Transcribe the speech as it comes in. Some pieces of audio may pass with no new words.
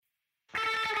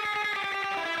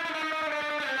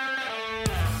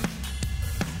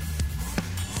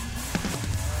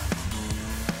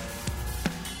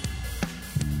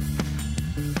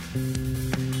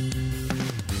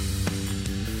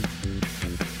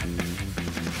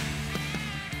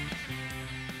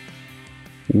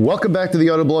Welcome back to the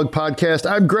Autoblog Podcast.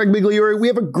 I'm Greg Migliore. We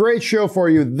have a great show for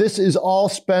you. This is all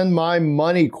spend my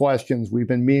money questions. We've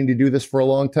been meaning to do this for a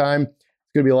long time.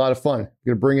 It's going to be a lot of fun.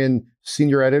 We're going to bring in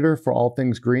senior editor for All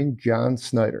Things Green, John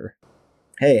Snyder.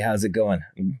 Hey, how's it going?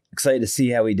 I'm excited to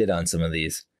see how we did on some of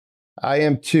these. I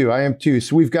am too.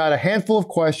 So we've got a handful of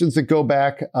questions that go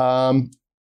back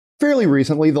fairly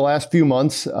recently, the last few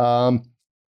months. Oldest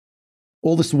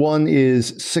one is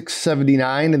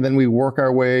 679, and then we work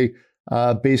our way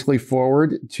basically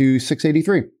forward to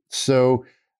 683. So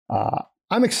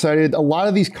I'm excited. A lot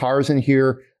of these cars in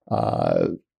here,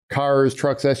 cars,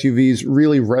 trucks, SUVs,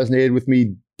 really resonated with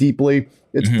me deeply.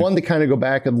 It's fun to kind of go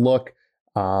back and look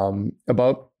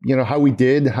about, how we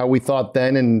did, how we thought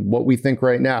then, and what we think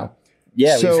right now.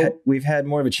 Yeah, so, we've had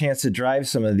more of a chance to drive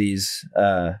some of these,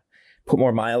 put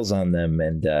more miles on them,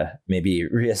 and maybe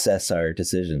reassess our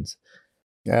decisions.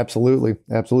 Absolutely.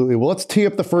 Well, let's tee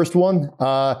up the first one.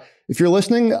 If you're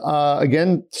listening,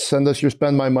 again, send us your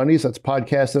spend my monies. That's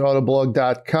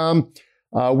podcast@autoblog.com.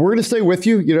 We're going to stay with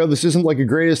you. This isn't like a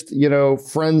greatest,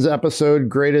 Friends episode,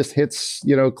 greatest hits,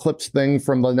 clips thing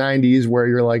from the 90s where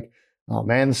you're like, oh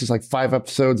man, this is like 5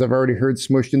 episodes I've already heard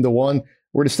smushed into one.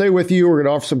 We're going to stay with you. We're going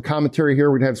to offer some commentary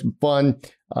here. We're going to have some fun.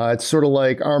 It's sort of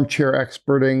like armchair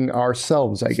experting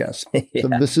ourselves, I guess. Yeah. So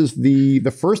this is the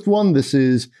first one. This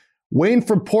is Wayne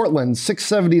from Portland,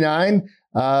 679.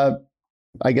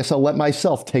 I guess I'll let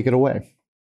myself take it away.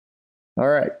 All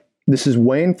right. This is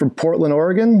Wayne from Portland,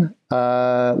 Oregon,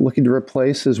 looking to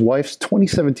replace his wife's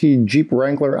 2017 Jeep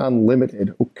Wrangler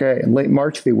Unlimited. Okay. In late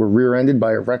March, they were rear-ended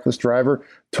by a reckless driver,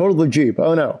 totaled the Jeep.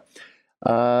 Oh, no.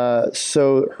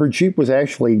 So her Jeep was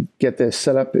actually, get this,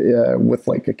 set up with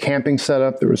like a camping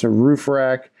setup. There was a roof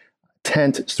rack,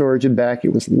 tent, storage in back.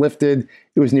 It was lifted.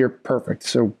 It was near perfect.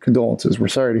 So condolences. We're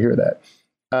sorry to hear that.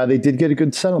 They did get a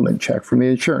good settlement check from the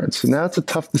insurance. So now it's a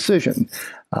tough decision.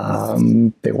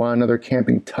 They want another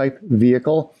camping type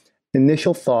vehicle.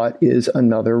 Initial thought is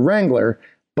another Wrangler,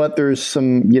 but there's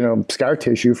some, scar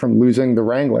tissue from losing the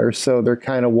Wrangler. So they're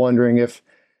kind of wondering if,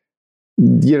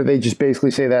 they just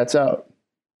basically say that's out.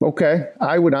 Okay.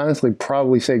 I would honestly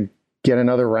probably say get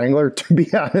another Wrangler, to be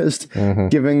honest,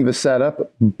 giving the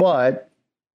setup, but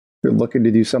they're looking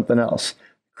to do something else.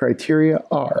 Criteria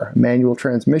are manual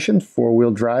transmission,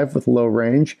 4-wheel drive with low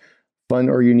range, fun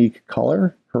or unique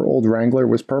color. Her old Wrangler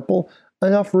was purple,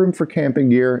 enough room for camping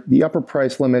gear. The upper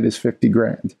price limit is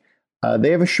 $50,000. They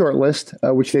have a short list,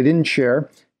 which they didn't share,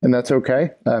 and that's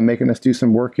okay, making us do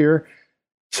some work here.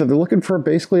 So they're looking for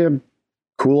basically a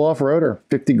cool off-roader,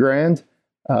 $50,000.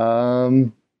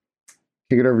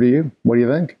 Kick it over to you. What do you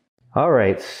think? All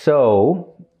right.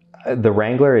 So the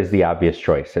Wrangler is the obvious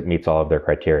choice. It meets all of their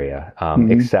criteria,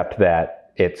 except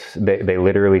that they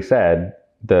literally said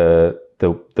the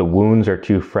wounds are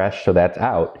too fresh, so that's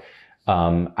out.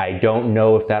 I don't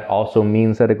know if that also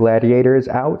means that a Gladiator is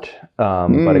out,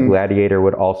 but a Gladiator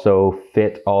would also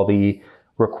fit all the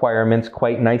requirements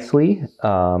quite nicely,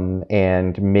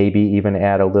 and maybe even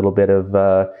add a little bit of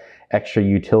extra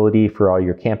utility for all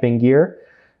your camping gear.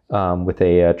 With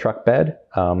a truck bed.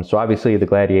 So obviously the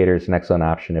Gladiator is an excellent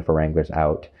option if a Wrangler's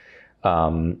out.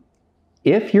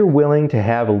 If you're willing to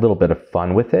have a little bit of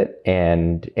fun with it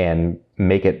and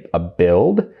make it a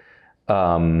build,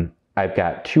 I've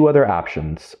got 2 other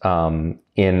options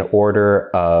in order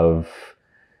of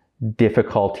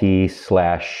difficulty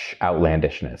 /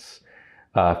 outlandishness.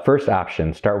 First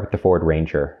option, start with the Ford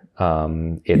Ranger.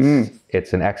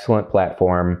 It's an excellent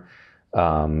platform.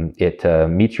 It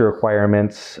meets your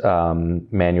requirements,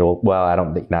 manual.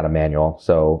 Well, not a manual,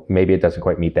 so maybe it doesn't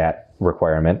quite meet that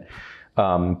requirement.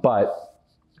 But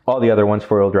all the other ones,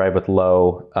 4-wheel drive with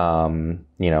low,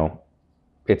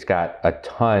 it's got a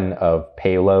ton of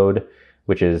payload,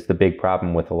 which is the big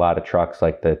problem with a lot of trucks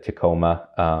like the Tacoma.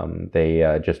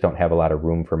 They just don't have a lot of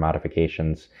room for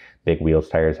modifications, big wheels,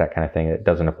 tires, that kind of thing. It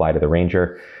doesn't apply to the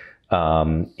Ranger.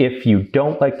 If you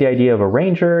don't like the idea of a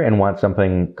Ranger and want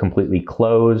something completely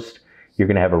closed, you're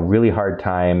going to have a really hard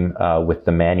time with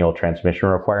the manual transmission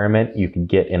requirement. You can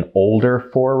get an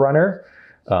older 4Runner,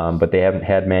 but they haven't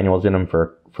had manuals in them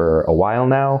for a while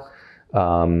now.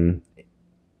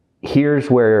 Here's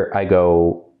where I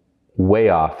go way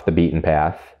off the beaten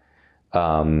path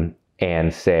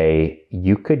and say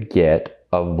you could get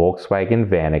a Volkswagen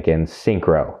Vanagon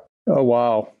Syncro. Oh,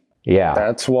 wow. Yeah,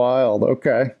 that's wild.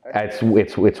 Okay, it's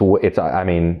I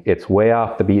mean, it's way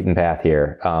off the beaten path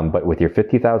here. But with your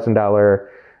 $50,000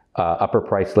 upper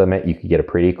price limit, you could get a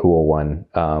pretty cool one.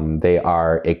 They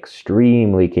are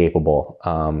extremely capable.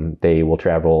 They will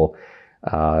travel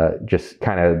just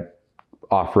kind of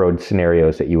off-road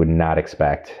scenarios that you would not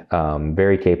expect.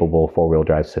 Very capable four-wheel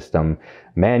drive system,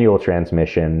 manual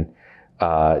transmission,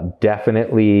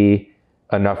 definitely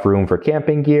enough room for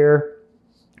camping gear,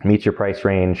 meets your price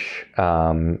range.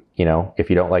 If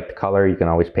you don't like the color, you can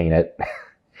always paint it.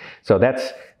 So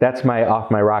that's my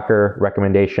off my rocker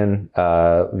recommendation,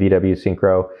 VW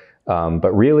Syncro.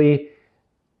 But really,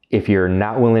 if you're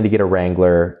not willing to get a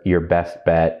Wrangler, your best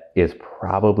bet is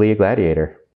probably a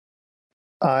Gladiator.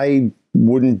 I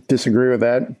wouldn't disagree with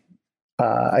that.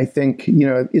 I think,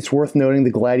 it's worth noting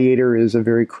the Gladiator is a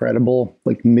very credible,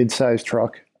 like mid-sized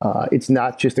truck. It's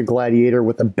not just a Gladiator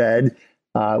with a bed,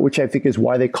 which I think is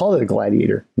why they call it a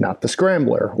Gladiator, not the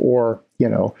Scrambler or,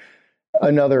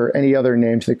 any other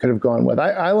names that could have gone with.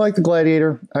 I like the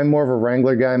Gladiator. I'm more of a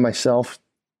Wrangler guy myself.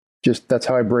 Just that's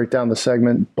how I break down the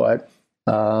segment. But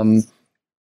I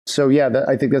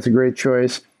think that's a great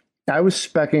choice. I was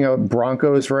specking out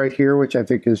Broncos right here, which I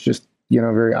think is just,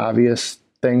 very obvious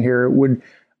thing here. It would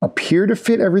appear to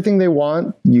fit everything they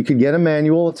want. You could get a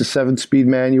manual. It's a 7-speed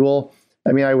manual.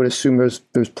 I mean, I would assume there's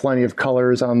plenty of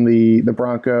colors on the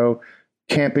Bronco.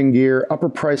 Camping gear, upper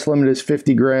price limit is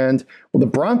 $50,000. Well, the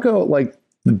Bronco, like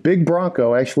the big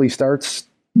Bronco, actually starts,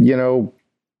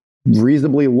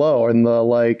 reasonably low. And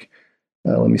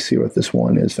let me see what this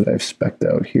one is that I've spec'd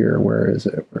out here. Where is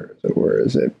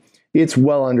it? It's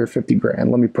well under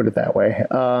 $50,000. Let me put it that way.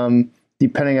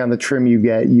 Depending on the trim you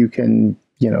get, you can,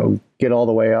 get all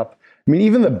the way up. I mean,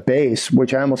 even the base,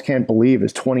 which I almost can't believe,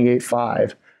 is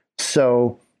 $28,500.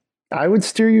 So I would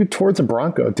steer you towards a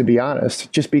Bronco, to be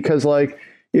honest, just because,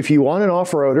 if you want an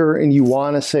off-roader and you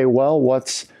want to say, well,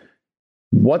 what's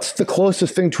the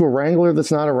closest thing to a Wrangler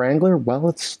that's not a Wrangler? Well,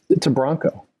 it's a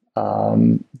Bronco,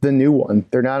 the new one.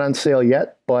 They're not on sale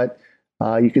yet, but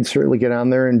you can certainly get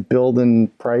on there and build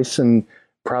and price and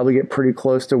probably get pretty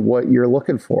close to what you're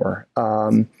looking for.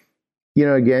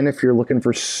 Again, if you're looking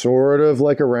for sort of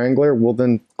like a Wrangler, well,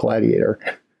 then Gladiator.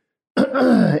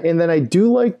 And then I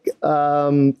do like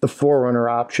the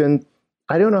 4Runner option.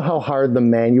 I don't know how hard the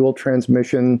manual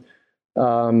transmission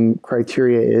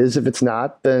criteria is. If it's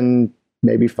not, then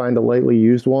maybe find a lightly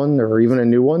used one or even a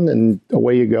new one, and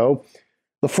away you go.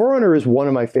 The 4Runner is one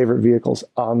of my favorite vehicles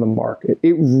on the market.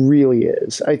 It really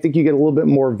is. I think you get a little bit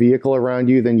more vehicle around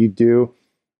you than you do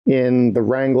in the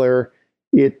Wrangler.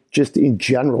 It just, in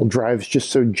general, drives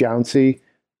just so jouncy.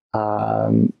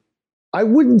 I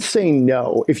wouldn't say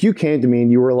no. If you came to me and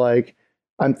you were like,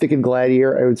 I'm thinking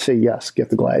Gladiator, I would say, yes, get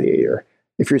the Gladiator.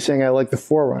 If you're saying I like the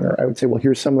 4Runner, I would say, well,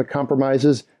 here's some of the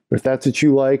compromises. But if that's what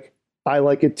you like, I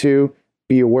like it too.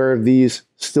 Be aware of these,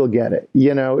 still get it.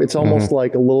 It's almost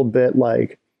like a little bit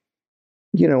like,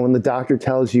 when the doctor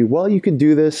tells you, well, you can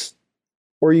do this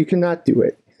or you cannot do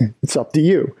it. It's up to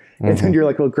you. And then you're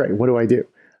like, well, great, what do I do?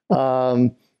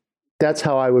 That's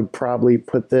how I would probably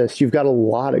put this. You've got a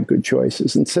lot of good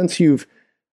choices. And since you've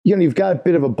got a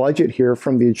bit of a budget here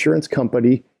from the insurance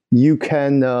company, you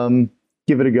can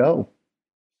give it a go.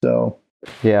 So,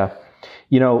 yeah,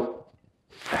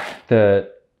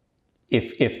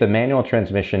 if the manual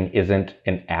transmission isn't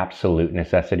an absolute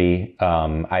necessity,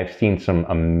 I've seen some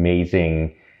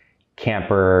amazing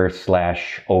camper /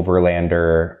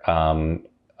 overlander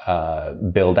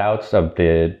build outs of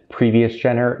the previous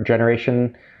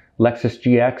generation Lexus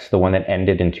GX, the one that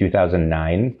ended in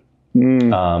 2009.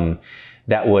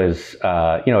 That was,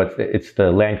 it's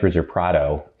the Land Cruiser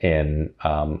Prado in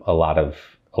a lot of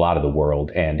the world,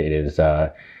 and it is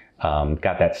got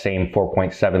that same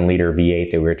 4.7 liter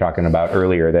V8 that we were talking about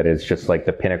earlier. That is just like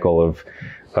the pinnacle of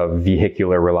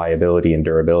vehicular reliability and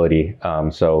durability.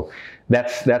 So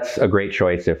that's a great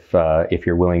choice if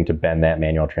you're willing to bend that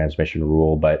manual transmission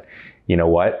rule. But you know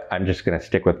what? I'm just going to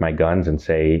stick with my guns and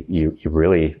say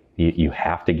you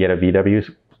have to get a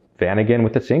VW Vanagon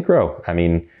with the Syncro. I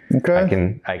mean,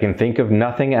 okay. I can think of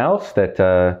nothing else that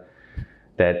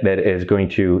is going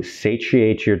to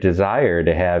satiate your desire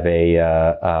to have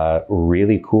a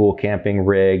really cool camping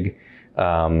rig,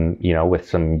 with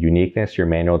some uniqueness, your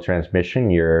manual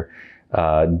transmission, your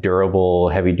durable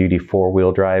heavy-duty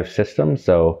four-wheel drive system.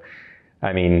 So,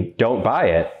 I mean, don't buy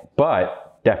it,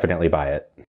 but definitely buy it.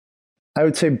 I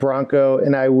would say Bronco,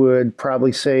 and I would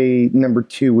probably say number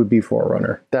 2 would be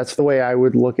 4Runner. That's the way I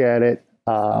would look at it.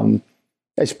 I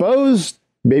suppose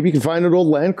maybe you can find an old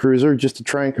Land Cruiser just to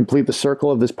try and complete the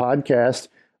circle of this podcast,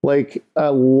 like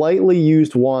a lightly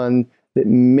used one that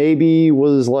maybe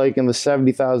was like in the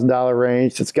 $70,000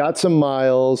 range. It's got some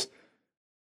miles.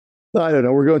 I don't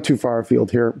know. We're going too far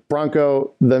afield here.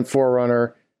 Bronco, then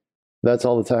 4Runner. That's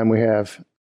all the time we have.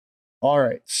 All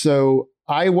right. So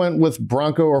I went with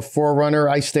Bronco or 4Runner.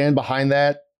 I stand behind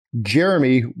that.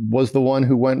 Jeremy was the one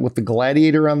who went with the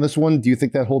Gladiator on this one. Do you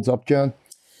think that holds up, John?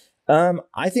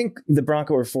 I think the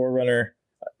Bronco or 4Runner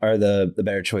are the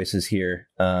better choices here.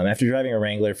 After driving a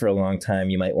Wrangler for a long time,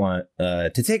 you might want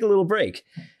to take a little break.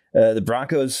 The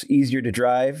Bronco's easier to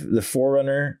drive. The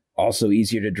 4Runner also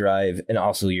easier to drive, and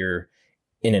also you're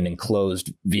in an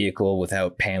enclosed vehicle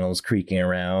without panels creaking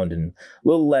around and a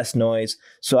little less noise.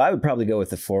 So I would probably go with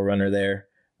the 4Runner there.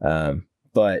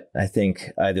 But I think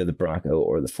either the Bronco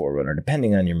or the 4Runner,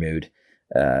 depending on your mood,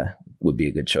 would be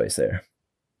a good choice there.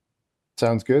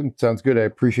 Sounds good. Sounds good. I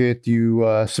appreciate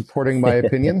you supporting my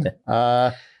opinion.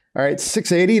 All right,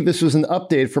 680. This was an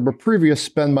update from a previous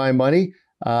Spend My Money.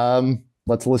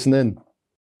 Let's listen in.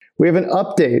 We have an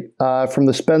update from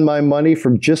the Spend My Money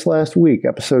from just last week,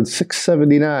 episode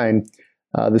 679.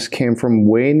 This came from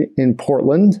Wayne in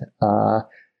Portland.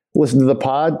 Listen to the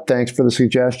pod. Thanks for the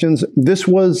suggestions. This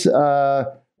was,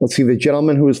 let's see, the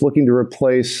gentleman who was looking to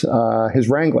replace his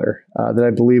Wrangler that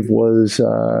I believe was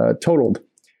totaled.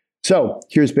 So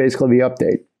here's basically the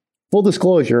update. Full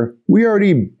disclosure, we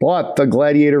already bought the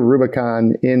Gladiator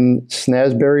Rubicon in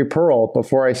Snazberry Pearl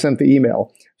before I sent the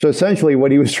email. So essentially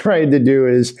what he was trying to do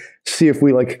is see if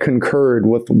we concurred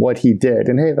with what he did.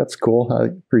 And hey, that's cool. I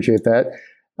appreciate that.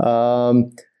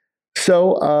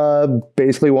 So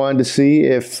basically wanted to see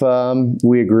if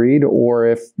we agreed or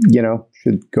if,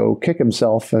 should go kick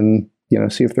himself and,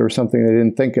 see if there was something they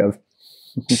didn't think of.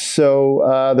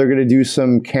 So they're going to do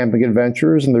some camping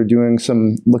adventures, and they're doing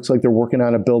looks like they're working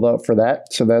on a build out for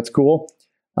that. So that's cool.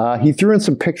 He threw in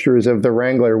some pictures of the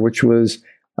Wrangler, which was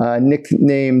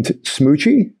nicknamed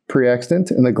Smoochie, pre-accident,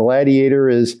 and the Gladiator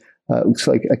is, looks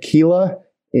like Aquila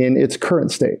in its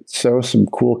current state. So some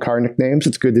cool car nicknames.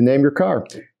 It's good to name your car.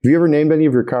 Have you ever named any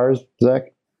of your cars,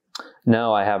 Zach?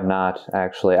 No, I have not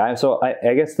actually. I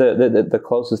guess the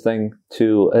closest thing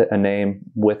to a name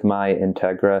with my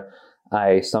Integra,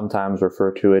 I sometimes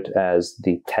refer to it as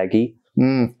the Teggy.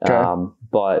 Okay.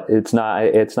 But it's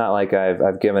not like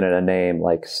I've given it a name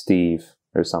like Steve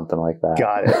or something like that.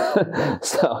 Got it.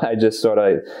 So I just sort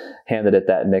of handed it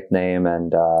that nickname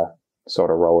and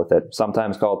sort of roll with it.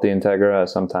 Sometimes call it the Integra,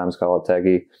 sometimes call it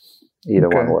Teggy. Either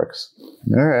one works.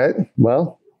 All right.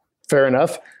 Well, fair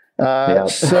enough.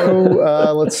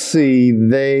 So let's see.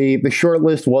 The short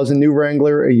list was a new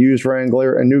Wrangler, a used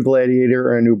Wrangler, a new Gladiator,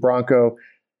 or a new Bronco.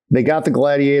 They got the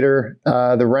Gladiator.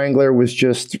 The Wrangler was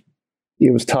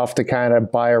it was tough to kind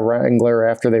of buy a Wrangler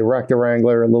after they wrecked the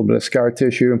Wrangler, a little bit of scar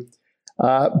tissue.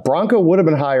 Bronco would have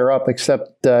been higher up,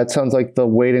 except it sounds like the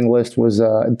waiting list was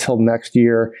until next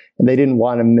year, and they didn't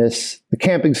want to miss the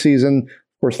camping season.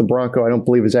 Of course, the Bronco, I don't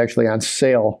believe, is actually on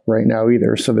sale right now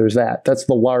either. So there's that. That's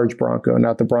the large Bronco,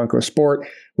 not the Bronco Sport,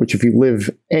 which if you live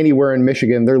anywhere in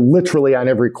Michigan, they're literally on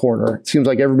every corner. It seems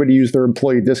like everybody used their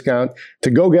employee discount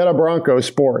to go get a Bronco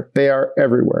Sport. They are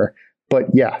everywhere. But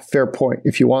yeah, fair point.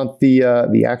 If you want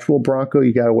the actual Bronco,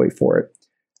 you got to wait for it.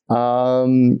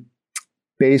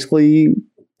 Basically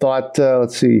thought,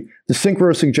 let's see, the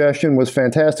Synchro suggestion was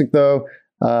fantastic though.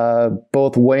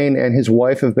 Both Wayne and his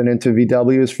wife have been into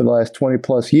VWs for the last 20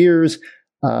 plus years.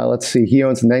 Let's see, he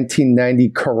owns a 1990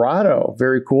 Corrado,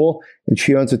 very cool. And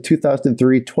she owns a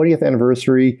 2003 20th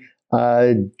anniversary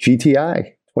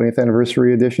GTI, 20th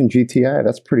anniversary edition GTI.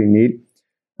 That's pretty neat.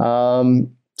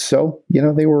 So,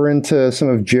 they were into some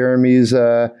of Jeremy's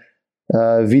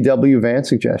VW van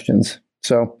suggestions.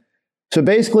 So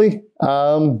basically,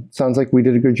 sounds like we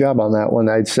did a good job on that one,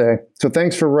 I'd say. So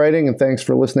thanks for writing and thanks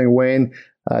for listening, Wayne.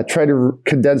 Try to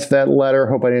condense that letter.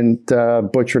 Hope I didn't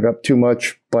butcher it up too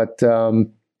much. But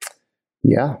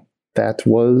yeah, that's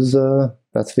the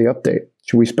update.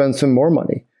 Should we spend some more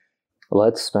money?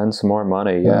 Let's spend some more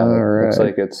money. Yeah, right. Looks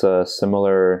like it's a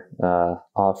similar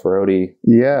off-roady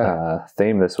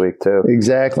theme this week too.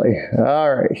 Exactly.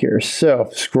 All right, here. So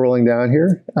scrolling down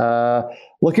here,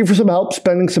 looking for some help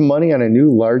spending some money on a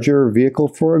new, larger vehicle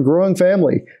for a growing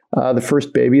family. The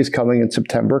first baby is coming in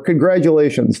September.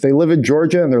 Congratulations. They live in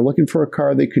Georgia and they're looking for a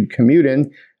car they could commute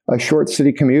in, a short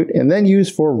city commute, and then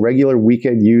use for regular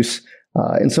weekend use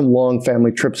and some long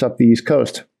family trips up the East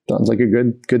Coast. Sounds like a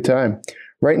good time.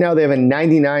 Right now, they have a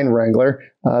 99 Wrangler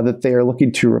that they are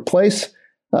looking to replace.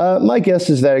 My guess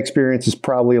is that experience is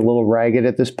probably a little ragged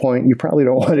at this point. You probably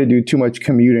don't want to do too much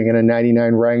commuting in a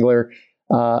 99 Wrangler,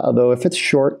 although if it's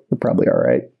short, you're probably all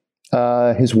right.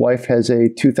 His wife has a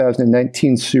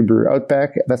 2019 Subaru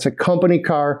Outback. That's a company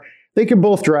car. They can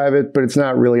both drive it, but it's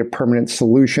not really a permanent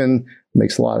solution.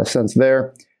 Makes a lot of sense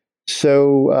there.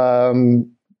 So,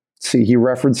 see, he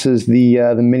references the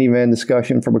minivan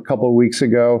discussion from a couple of weeks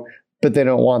ago, but they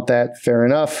don't want that. Fair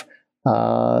enough.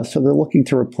 So they're looking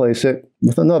to replace it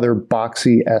with another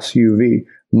boxy SUV,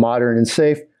 modern and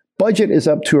safe, budget is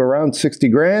up to around 60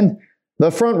 grand. The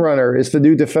front runner is the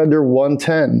new Defender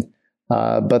 110,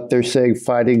 but they're saying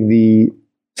finding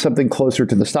something closer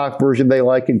to the stock version they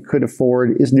like and could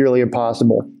afford is nearly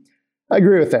impossible. I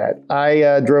agree with that.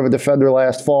 I drove a Defender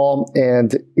last fall,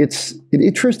 and it's an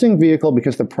interesting vehicle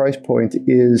because the price point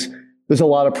there's a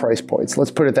lot of price points. Let's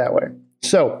put it that way.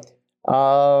 So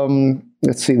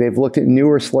let's see. They've looked at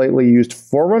newer, slightly used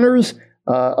 4Runners.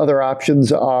 Other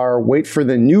options are wait for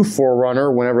the new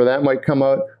 4Runner, whenever that might come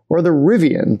out, or the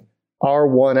Rivian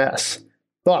R1S.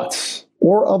 Thoughts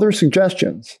or other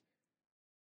suggestions?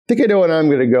 I think I know what I'm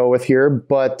going to go with here,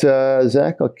 but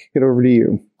Zach, I'll kick it over to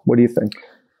you. What do you think?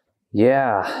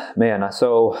 Yeah, man.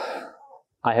 So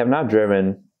I have not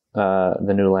driven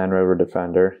the new Land Rover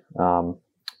Defender.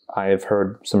 I have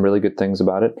heard some really good things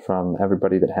about it from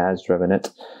everybody that has driven it.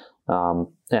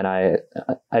 And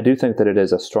I do think that it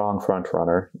is a strong front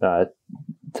runner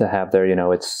to have there.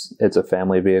 It's a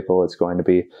family vehicle. It's going to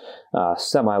be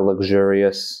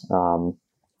semi-luxurious.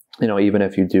 Even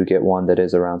if you do get one that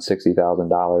is around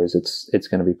 $60,000, it's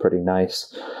going to be pretty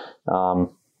nice.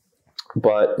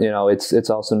 But it's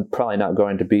also probably not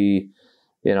going to be,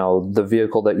 the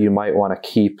vehicle that you might want to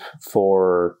keep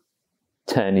for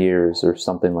 10 years or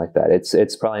something like that.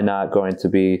 It's probably not going to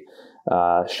be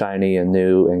shiny and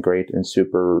new and great and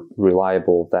super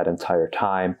reliable that entire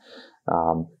time.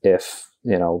 If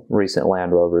recent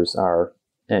Land Rovers are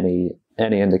any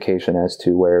indication as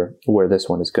to where this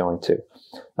one is going to.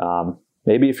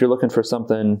 Maybe if you're looking for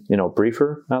something,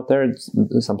 briefer out there,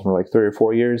 something like 3 or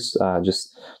 4 years,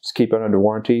 just keep it under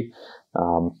warranty,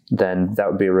 then that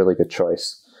would be a really good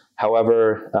choice.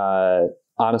 However,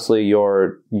 honestly,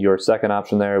 your second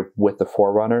option there with the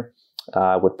 4Runner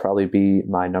would probably be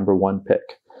my number one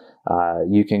pick.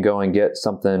 You can go and get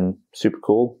something super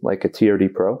cool like a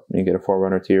TRD Pro. You get a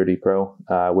 4Runner TRD Pro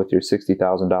with your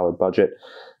 $60,000 budget.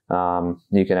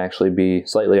 You can actually be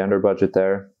slightly under budget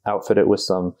there, outfit it with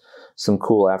some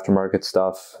cool aftermarket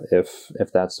stuff if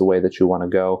that's the way that you want to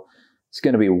go. It's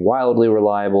going to be wildly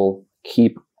reliable,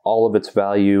 keep all of its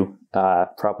value,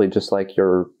 probably just like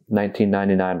your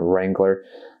 1999 Wrangler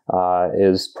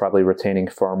is probably retaining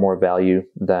far more value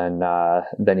than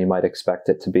you might expect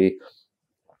it to be.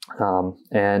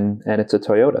 And it's a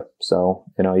Toyota. So,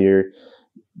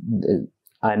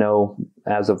 I know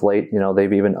as of late,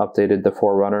 they've even updated the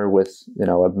 4Runner with,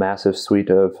 a massive suite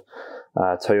of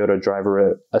Toyota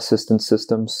driver assistance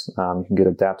systems. You can get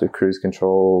adaptive cruise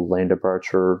control, lane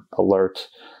departure, alert,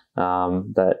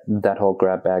 that whole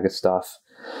grab bag of stuff.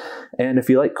 And if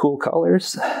you like cool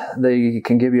colors, they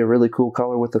can give you a really cool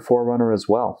color with the 4Runner as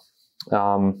well.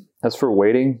 As for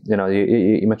waiting,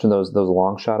 you mentioned those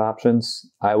long shot options.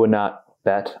 I would not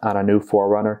bet on a new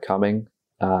 4Runner coming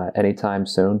anytime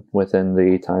soon within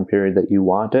the time period that you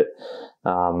want it.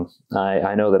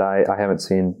 I know that I haven't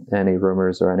seen any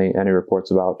rumors or any reports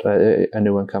about a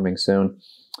new one coming soon.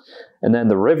 And then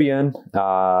the Rivian,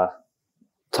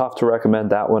 tough to recommend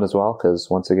that one as well, because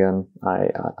once again,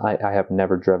 I have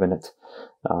never driven it.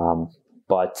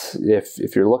 But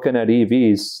if you're looking at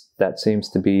EVs, that seems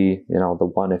to be,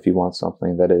 the one if you want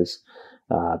something that is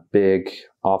big,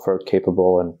 off-road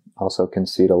capable, and also can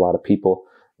seat a lot of people.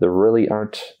 There really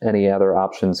aren't any other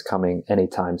options coming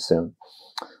anytime soon.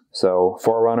 So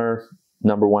 4Runner,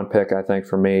 number one pick, I think,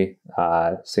 for me.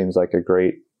 Seems like a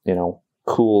great,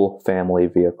 cool family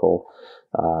vehicle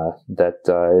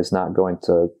that is not going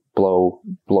to blow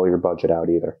your budget out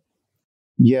either.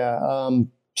 Yeah,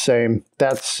 same.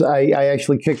 I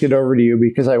actually kicked it over to you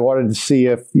because I wanted to see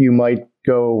if you might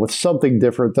go with something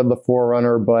different than the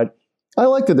 4Runner, but I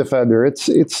like the Defender. It's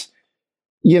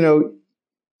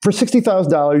for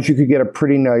 $60,000, you could get a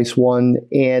pretty nice one,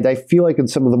 and I feel like in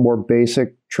some of the more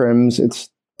basic trims, it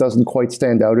doesn't quite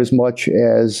stand out as much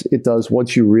as it does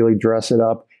once you really dress it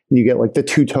up. You get like the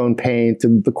two-tone paint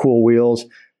and the cool wheels.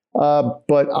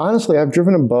 But honestly, I've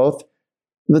driven them both.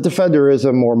 The Defender is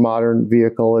a more modern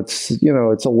vehicle. It's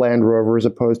a Land Rover as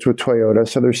opposed to a Toyota,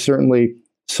 so there's certainly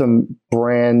some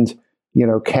brand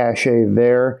cachet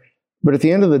there. But at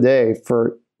the end of the day,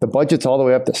 for the budget's all the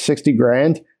way up to 60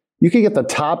 grand. You could get the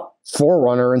top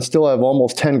 4Runner and still have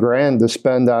almost 10 grand to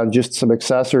spend on just some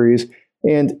accessories.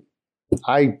 And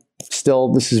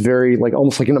this is very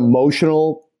almost like an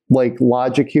emotional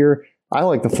logic here. I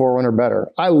like the 4Runner better.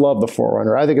 I love the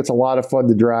 4Runner. I think it's a lot of fun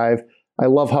to drive. I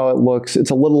love how it looks. It's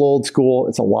a little old school.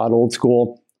 It's a lot old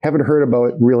school. Haven't heard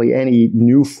about really any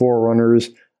new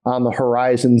 4Runners on the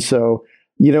horizon. So,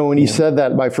 when you said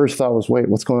that, my first thought was, wait,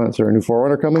 what's going on? Is there a new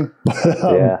 4Runner coming?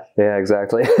 Yeah,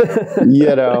 exactly.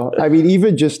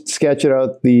 Even just sketching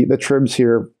out the trims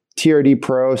here, TRD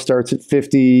Pro starts at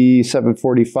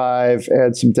 57.45.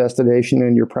 Add some destination,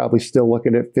 and you're probably still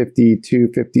looking at 52,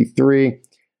 53. You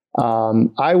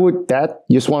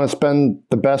just want to spend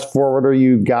the best 4Runner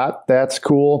you got. That's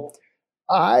cool.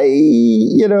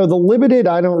 The limited,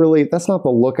 that's not the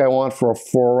look I want for a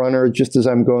 4Runner, just as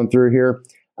I'm going through here.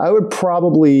 I would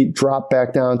probably drop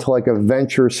back down to like a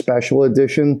Venture Special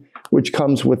Edition, which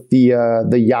comes with the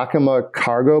Yakima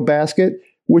cargo basket,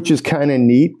 which is kind of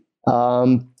neat.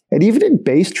 And even in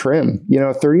base trim,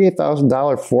 $38,000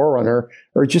 4Runner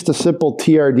or just a simple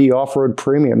TRD off-road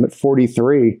premium at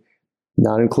 43,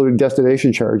 not including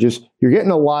destination charges, you're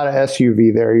getting a lot of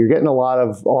SUV there. You're getting a lot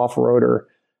of off-roader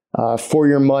for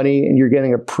your money, and you're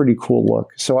getting a pretty cool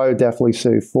look. So I would definitely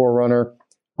say 4Runner.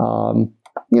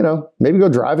 Maybe go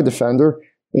drive a Defender,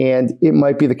 and it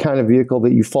might be the kind of vehicle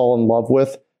that you fall in love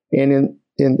with. And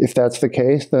if that's the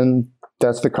case, then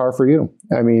that's the car for you.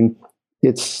 I mean,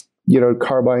 it's,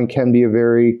 car buying can be a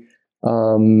very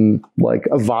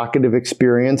evocative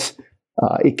experience.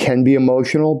 It can be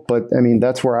emotional, but I mean,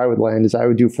 that's where I would land, is I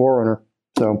would do 4Runner.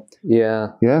 So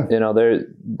yeah.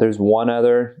 There's one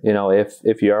other,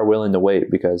 if you are willing to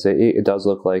wait, because it does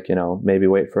look like, maybe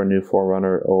wait for a new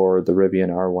 4Runner or the Rivian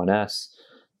R1S.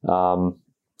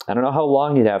 I don't know how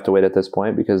long you'd have to wait at this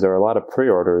point, because there are a lot of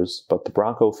pre-orders, but the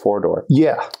Bronco 4-door,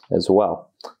 as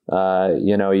well.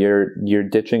 You're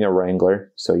ditching a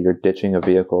Wrangler, so you're ditching a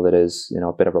vehicle that is,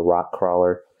 a bit of a rock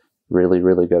crawler, really,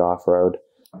 really good off-road.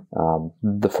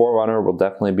 The 4Runner will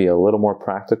definitely be a little more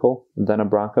practical than a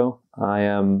Bronco.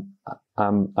 I'm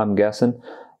guessing,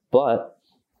 but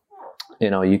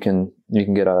you can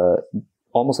get the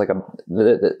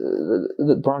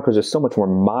Broncos are so much more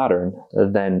modern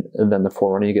than the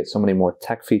 4Runner. You get so many more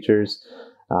tech features,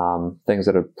 things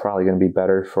that are probably going to be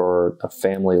better for a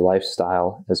family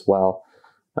lifestyle as well.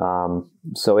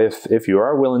 So if you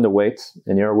are willing to wait,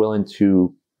 and you're willing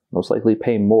to most likely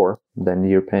pay more than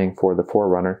you're paying for the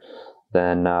 4Runner,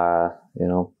 then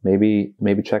maybe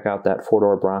check out that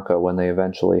 4-door Bronco when they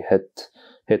eventually hit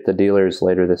the dealers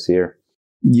later this year.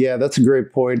 Yeah, that's a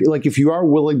great point. Like, if you are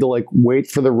willing to wait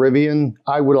for the Rivian,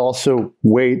 I would also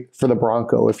wait for the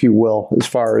Bronco, if you will, as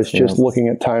far as just looking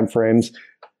at time frames.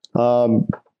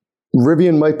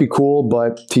 Rivian might be cool,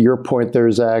 but to your point there,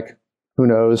 Zach, who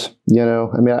knows?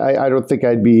 I don't think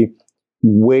I'd be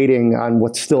waiting on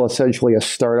what's still essentially a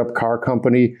startup car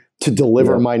company to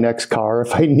deliver my next car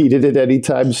if I needed it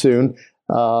anytime soon.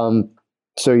 Bronco,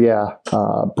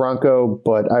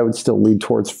 but I would still lead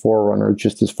towards 4Runner,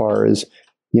 just as far as,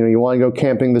 you want to go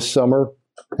camping this summer,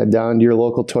 head down to your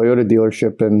local Toyota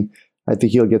dealership, and I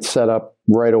think you'll get set up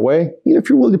right away. If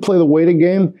you're willing to play the waiting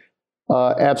game,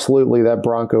 absolutely, that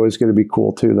Bronco is going to be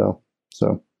cool too, though.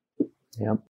 So,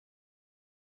 yeah.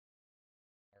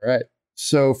 All right.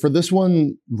 So for this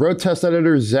one, road test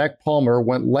editor Zach Palmer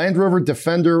went Land Rover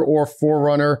Defender or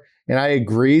 4Runner, and I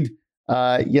agreed.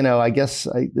 I guess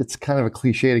it's kind of a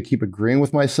cliche to keep agreeing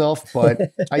with myself, but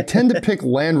I tend to pick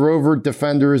Land Rover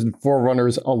Defenders and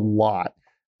 4Runners a lot.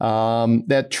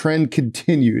 That trend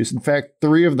continues. In fact,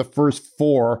 3 of the first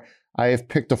 4, I have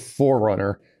picked a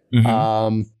 4Runner.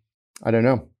 Mm-hmm. I don't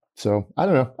know. So I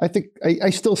don't know. I think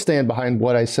I still stand behind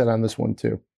what I said on this one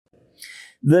too.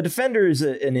 The Defender is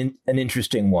an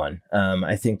interesting one.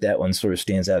 I think that one sort of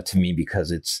stands out to me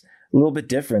because it's a little bit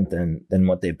different than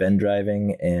what they've been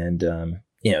driving, and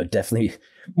definitely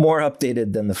more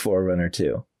updated than the 4Runner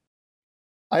too.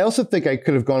 I also think I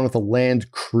could have gone with a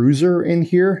Land Cruiser in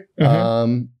here.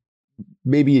 Mm-hmm.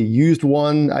 Maybe a used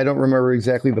one. I don't remember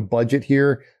exactly the budget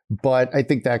here, but I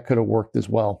think that could have worked as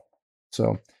well.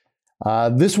 So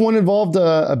this one involved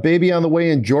a baby on the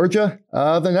way in Georgia.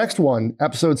 The next one,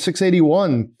 episode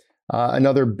 681,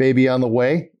 another baby on the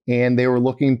way, and they were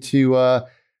looking to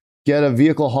get a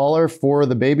vehicle hauler for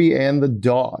the baby and the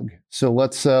dog. So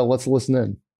let's listen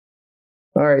in.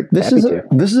 All right, this is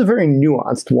a very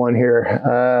nuanced one here.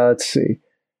 Let's see.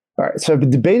 All right, so I've been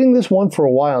debating this one for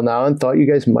a while now and thought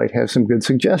you guys might have some good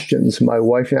suggestions. My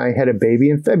wife and I had a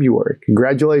baby in February.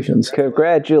 Congratulations.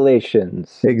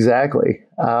 Congratulations. Exactly.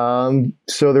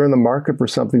 So they're in the market for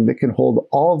something that can hold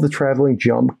all of the traveling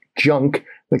junk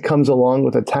that comes along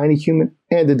with a tiny human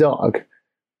and a dog.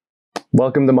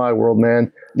 Welcome to my world,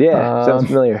 man. Yeah, sounds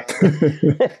familiar.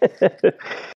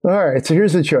 All right, so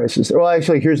here's the choices. Well,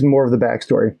 actually, here's more of the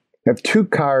backstory. I have 2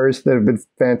 cars that have been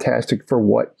fantastic for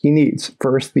what he needs.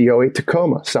 First, the 08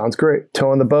 Tacoma. Sounds great.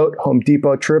 Towing the boat, Home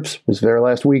Depot trips, was there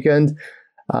last weekend.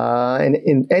 And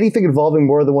in anything involving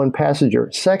more than one passenger.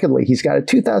 Secondly, he's got a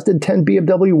 2010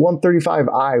 BMW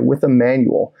 135i with a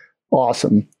manual.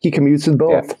 Awesome. He commutes in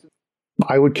both. Yeah.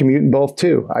 I would commute in both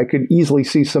too. I could easily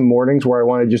see some mornings where I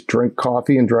want to just drink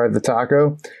coffee and drive the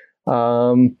taco.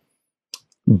 But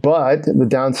the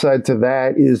downside to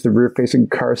that is the rear-facing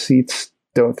car seats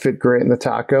don't fit great in the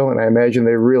Taco, and I imagine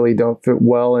they really don't fit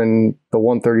well in the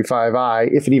 135i,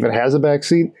 if it even has a back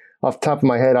seat. Off the top of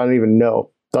my head, I don't even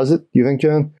know. Does it? You think,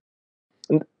 John?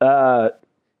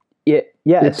 Yes.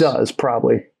 It does,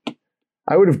 probably.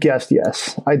 I would have guessed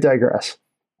yes. I digress.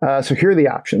 So here are the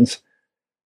options.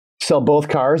 Sell both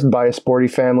cars and buy a sporty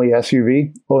family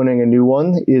SUV. Owning a new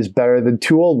one is better than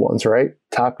two old ones, right?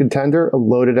 Top contender, a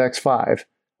loaded X5.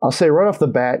 I'll say right off the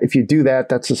bat, if you do that,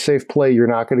 that's a safe play. You're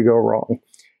not going to go wrong.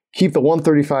 Keep the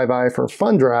 135i for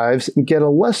fun drives and get a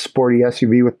less sporty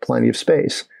SUV with plenty of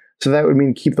space. So that would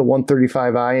mean keep the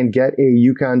 135i and get a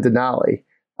Yukon Denali.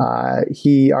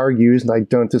 He argues, and I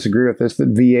don't disagree with this,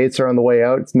 that V8s are on the way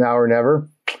out. It's now or never.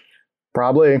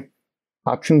 Probably.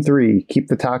 Option 3, keep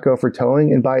the Taco for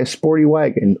towing and buy a sporty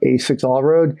wagon. A6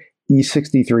 Allroad,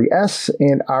 E63S,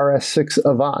 and RS6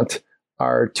 Avant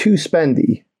are too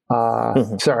spendy.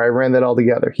 Sorry, I ran that all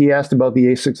together. He asked about the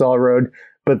A6 Allroad,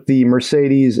 but the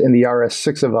Mercedes and the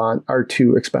RS6 Avant are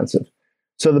too expensive.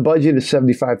 So the budget is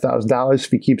 $75,000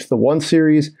 if he keeps the 1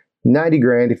 Series,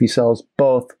 $90,000 if he sells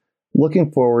both.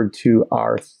 Looking forward to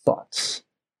our thoughts.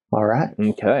 All right.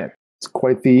 Okay. It's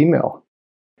quite the email.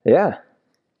 Yeah.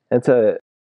 It's a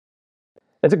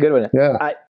good one. Yeah.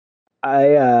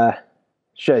 I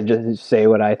should I just say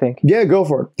what I think? Yeah, go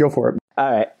for it. Go for it.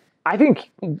 All right. I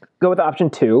think go with option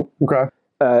 2. Okay.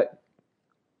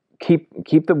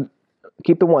 Keep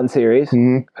the 1 Series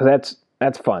because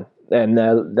that's fun, and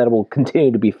that will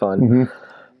continue to be fun,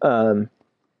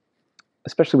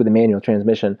 especially with the manual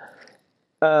transmission.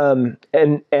 And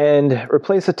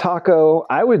replace the Taco.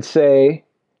 I would say,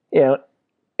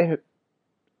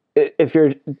 if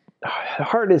your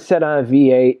heart is set on a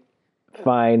V8,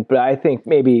 fine. But I think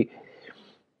maybe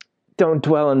don't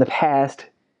dwell in the past.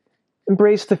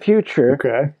 Embrace the future.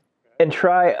 Okay. And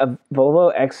try a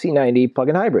Volvo XC90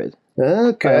 plug-in hybrid.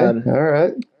 Okay. All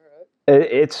right.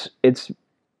 It's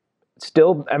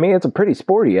still, I mean, it's a pretty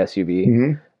sporty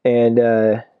SUV. And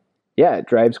it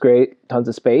drives great, tons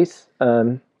of space.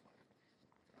 I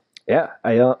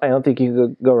don't think you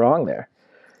could go wrong there.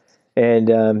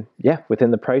 And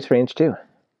within the price range too.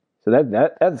 So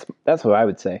that's what I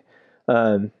would say.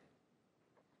 But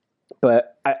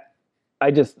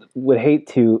I just would hate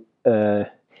to the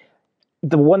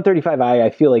 135i. I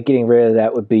feel like getting rid of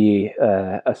that would be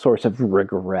a source of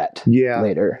regret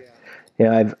later.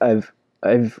 I've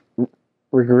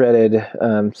regretted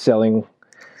selling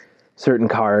certain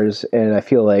cars, and I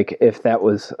feel like if that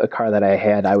was a car that I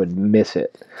had, I would miss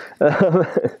it.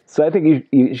 So I think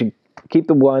you should keep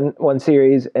the 1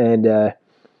 Series, and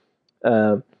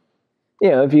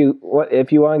if you want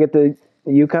to get the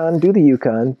Yukon, do the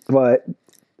Yukon. But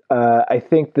I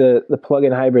think the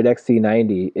plug-in hybrid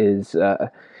XC90 is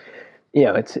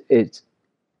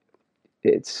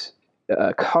it's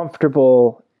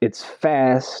comfortable, it's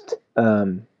fast,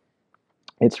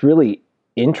 it's really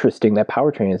interesting. That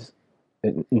powertrain is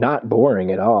not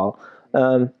boring at all,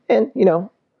 and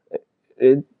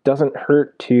it doesn't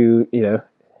hurt to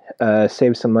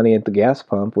save some money at the gas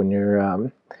pump when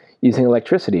you're using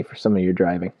electricity for some of your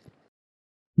driving.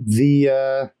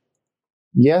 That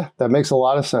makes a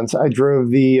lot of sense. I drove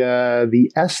the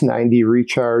S90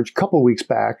 Recharge a couple weeks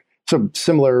back. So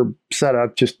similar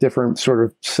setup, just different sort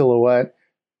of silhouette.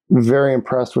 Very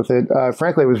impressed with it.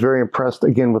 Frankly, I was very impressed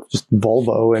again with just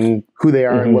Volvo and who they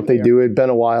are and what they do. It had been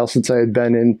a while since I had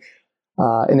been in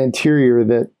an interior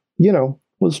that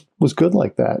was good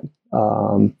like that.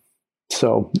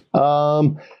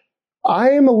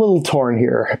 I am a little torn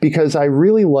here because I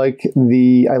really like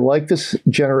this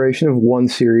generation of 1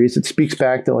 Series. It speaks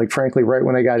back to, frankly, right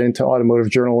when I got into automotive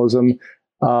journalism,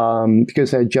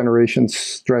 because that generation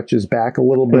stretches back a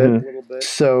little bit.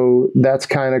 So that's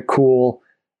kind of cool.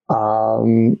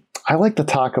 I like the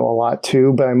Taco a lot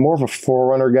too, but I'm more of a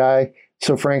 4Runner guy.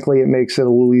 So frankly, it makes it a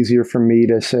little easier for me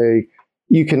to say,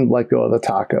 you can let go of the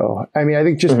Taco. I mean, I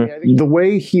think just the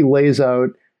way he lays out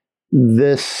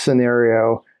this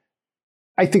scenario,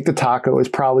 I think the Taco is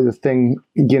probably the thing,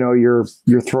 you're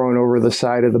throwing over the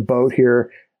side of the boat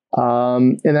here.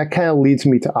 And that kind of leads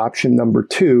me to option number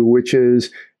 2, which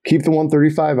is keep the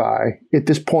 135i. At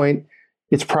this point,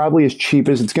 it's probably as cheap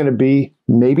as it's going to be.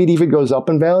 Maybe it even goes up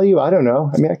in value. I don't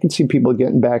know. I mean, I can see people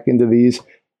getting back into these.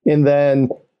 And then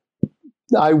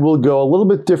I will go a little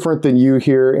bit different than you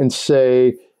here and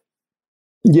say,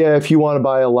 if you want to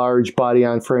buy a large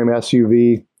body-on-frame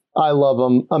SUV, I love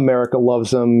them. America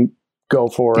loves them. Go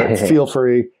for it. Feel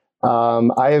free.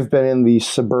 I have been in the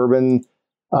Suburban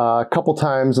a couple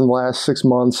times in the last 6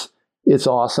 months. It's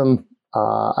awesome.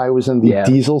 I was in the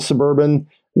diesel Suburban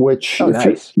which,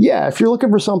 nice. if you're looking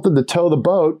for something to tow the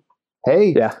boat,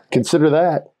 hey, consider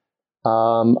that.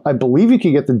 I believe you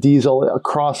can get the diesel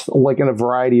across like in a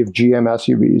variety of GM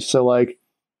SUVs. So like,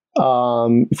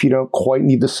 if you don't quite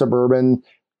need the Suburban,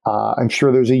 I'm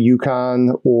sure there's a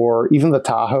Yukon, or even the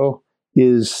Tahoe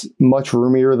is much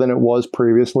roomier than it was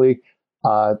previously.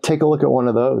 Take a look at one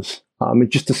of those,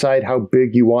 and just decide how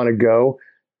big you want to go,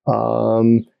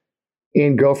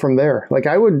 and go from there. Like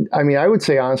I would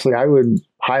say, honestly, I would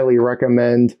highly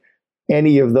recommend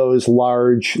any of those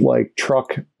large, like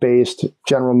truck-based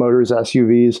General Motors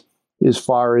SUVs, as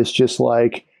far as just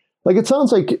like it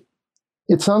sounds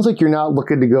like you're not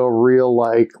looking to go real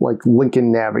like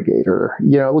Lincoln Navigator.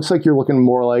 You know, it looks like you're looking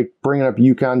more like bringing up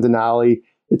Yukon Denali.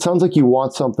 It sounds like you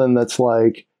want something that's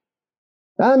like,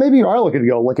 maybe you are looking to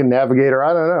go Lincoln Navigator.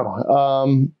 I don't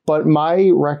know. But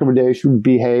my recommendation would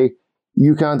be, hey,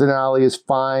 Yukon Denali is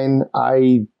fine.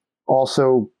 I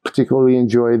also particularly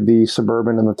enjoyed the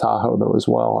Suburban and the Tahoe though as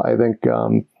well. I think,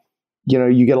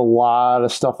 you get a lot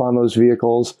of stuff on those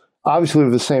vehicles, obviously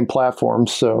with the same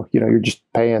platforms. So, you're just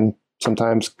paying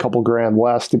sometimes a couple grand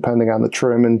less depending on the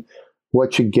trim and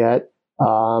what you get.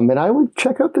 And I would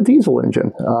check out the diesel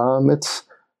engine.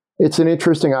 It's an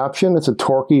interesting option. It's a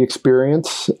torquey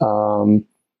experience. Those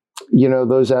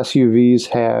SUVs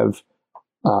have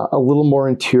a little more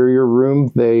interior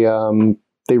room. They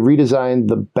redesigned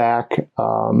the back,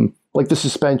 like the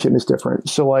suspension is different.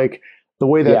 So like the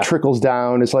way that trickles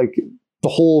down is like the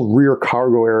whole rear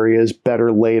cargo area is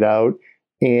better laid out.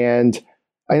 And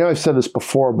I know I've said this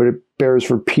before, but it bears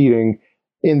repeating.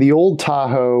 In the old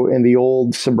Tahoe and the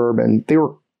old Suburban, they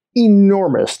were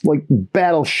enormous, like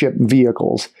battleship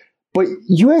vehicles. But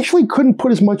you actually couldn't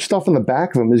put as much stuff in the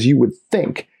back of them as you would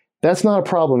think. That's not a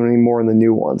problem anymore in the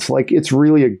new ones. Like, it's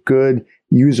really a good,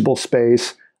 usable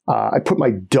space. I put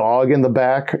my dog in the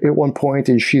back at one point,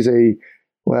 and she was a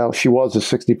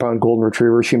 60-pound golden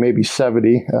retriever. She may be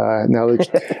 70 now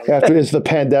that as the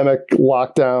pandemic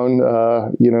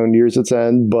lockdown, nears its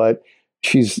end. But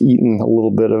she's eaten a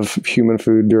little bit of human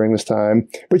food during this time.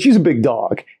 But she's a big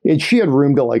dog, and she had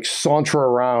room to like saunter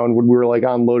around when we were like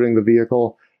unloading the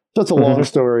vehicle. So that's a long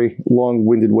story,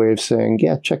 long-winded way of saying,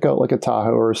 check out like a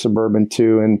Tahoe or a Suburban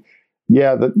too. And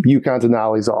the Yukon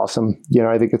Denali is awesome.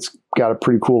 I think it's got a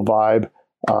pretty cool vibe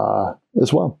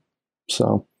as well.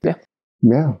 So yeah.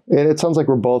 And it sounds like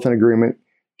we're both in agreement.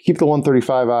 Keep the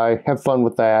 135i, have fun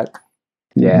with that.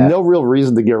 Yeah. No real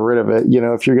reason to get rid of it.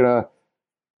 If you're going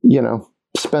to,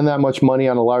 spend that much money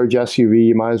on a large SUV,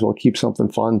 you might as well keep something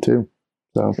fun too.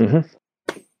 So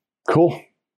cool.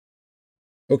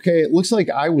 Okay, it looks like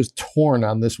I was torn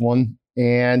on this one,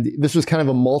 and this was kind of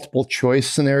a multiple choice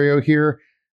scenario here.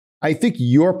 I think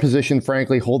your position,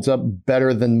 frankly, holds up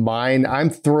better than mine. I'm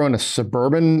throwing a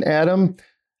Suburban at him.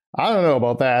 I don't know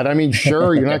about that. I mean,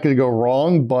 sure, you're not going to go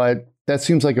wrong, but that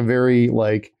seems like a very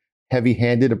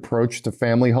heavy-handed approach to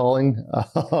family hauling.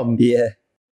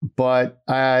 But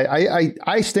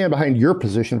I stand behind your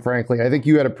position, frankly. I think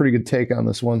you had a pretty good take on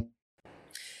this one.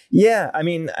 Yeah, I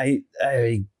mean,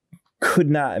 I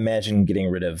could not imagine getting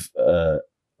rid of a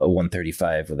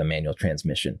 135 with a manual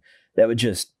transmission. That would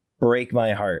just break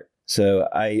my heart. So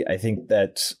I think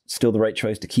that's still the right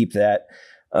choice to keep that.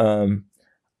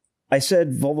 I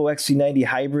said Volvo XC90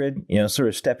 hybrid, sort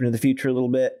of step into the future a little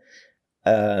bit.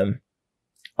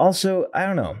 Also, I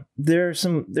don't know. There's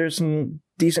some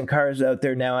decent cars out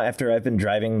there now after I've been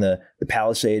driving the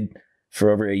Palisade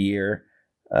for over a year.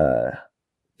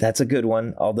 That's a good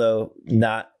one, although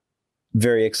not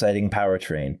very exciting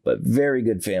powertrain, but very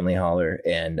good family hauler,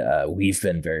 and we've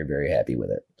been very, very happy with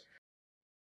it.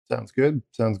 Sounds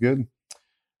good.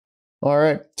 All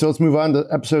right, so let's move on to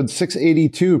episode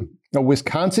 682. A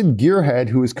Wisconsin gearhead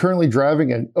who is currently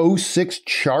driving an 06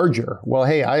 Charger. Well,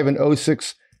 hey, I have an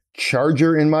 06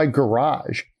 Charger in my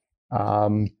garage.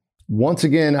 Once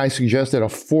again, I suggested a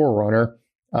 4Runner,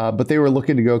 but they were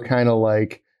looking to go kind of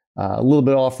like a little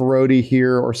bit off-roady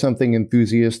here or something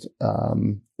enthusiast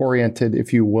oriented,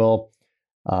 if you will.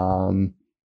 I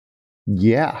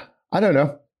don't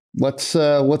know.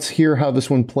 Let's hear how this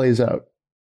one plays out.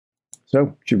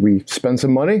 So, should we spend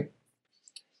some money?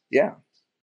 Yeah.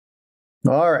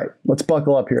 All right, let's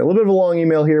buckle up here. A little bit of a long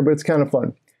email here, but it's kind of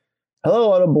fun. Hello,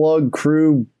 Autoblog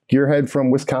crew, gearhead from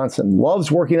Wisconsin.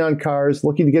 Loves working on cars,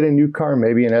 looking to get a new car,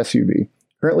 maybe an SUV.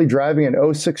 Currently driving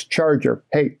an 06 Charger.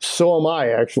 Hey, so am I,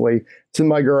 actually. It's in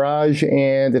my garage,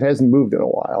 and it hasn't moved in a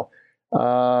while.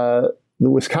 The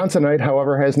Wisconsinite,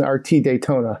 however, has an RT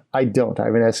Daytona. I don't. I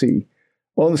have an SE.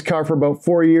 Owned this car for about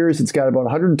 4 years. It's got about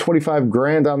 125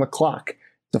 grand on the clock.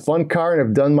 It's a fun car, and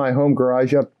I've done my home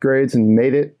garage upgrades and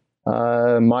made it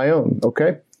my own.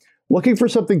 Okay. Looking for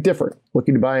something different,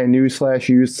 looking to buy a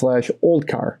new/used/old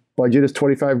car. Budget is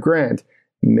 25 grand,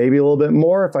 maybe a little bit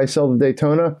more if I sell the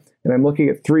Daytona, and I'm looking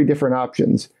at 3 different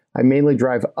options. I mainly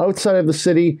drive outside of the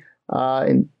city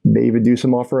and may even do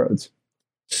some off-roads.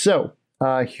 So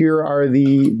here are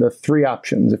the 3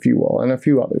 options, if you will, and a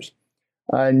few others.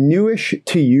 Newish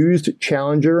to used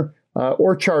Challenger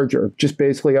or Charger. Just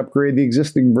basically upgrade the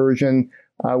existing version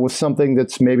with something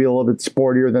that's maybe a little bit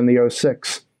sportier than the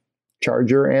 06.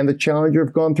 Charger and the Challenger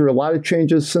have gone through a lot of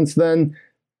changes since then.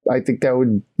 I think that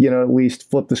would, at least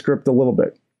flip the script a little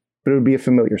bit, but it would be a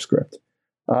familiar script.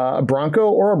 A Bronco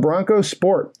or a Bronco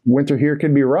Sport. Winter here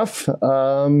can be rough.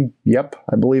 Yep,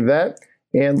 I believe that.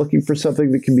 And looking for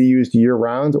something that can be used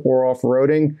year-round or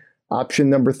off-roading. Option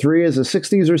number 3 is a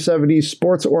 60s or 70s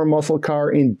sports or muscle car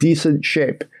in decent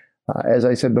shape. As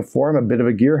I said before, I'm a bit of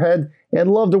a gearhead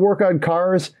and love to work on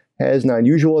cars. Has an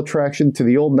unusual attraction to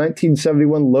the old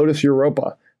 1971 Lotus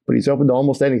Europa, but he's open to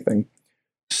almost anything.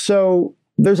 So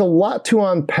there's a lot to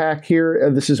unpack here.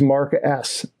 This is Mark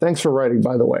S. Thanks for writing,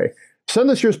 by the way.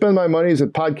 Send us your Spend My Monies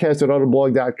at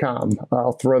podcast@autoblog.com.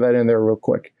 I'll throw that in there real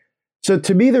quick. So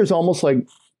to me, there's almost like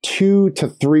 2 to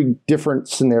 3 different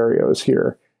scenarios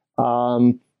here.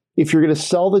 If you're going to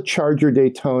sell the Charger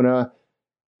Daytona,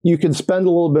 you can spend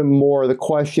a little bit more. The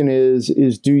question is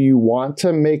do you want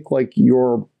to make like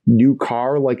your new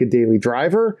car like a daily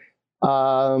driver?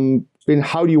 And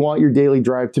how do you want your daily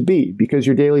drive to be? Because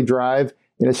your daily drive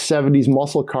in a 70s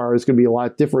muscle car is going to be a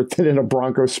lot different than in a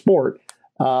Bronco Sport.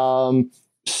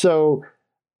 So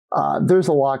there's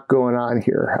a lot going on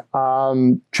here.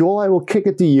 Joel, I will kick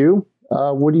it to you.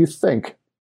 What do you think?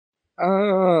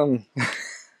 So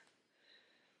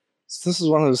this is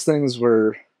one of those things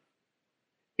where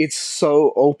it's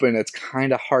so open, it's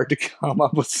kind of hard to come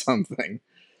up with something.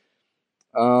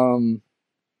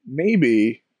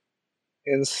 Maybe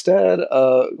instead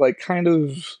of like kind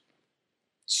of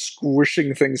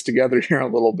squishing things together here a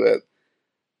little bit,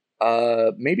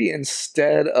 maybe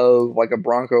instead of like a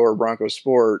Bronco or Bronco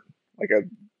Sport, like a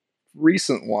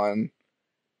recent one,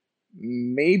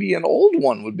 maybe an old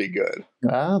one would be good.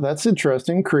 Ah, that's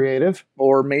interesting. Creative.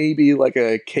 Or maybe like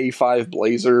a K5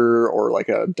 Blazer or like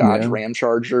a Dodge Ram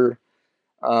Charger.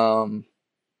 Because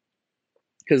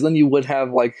then you would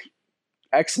have like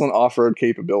excellent off-road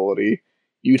capability.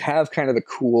 You'd have kind of a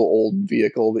cool old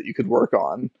vehicle that you could work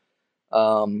on.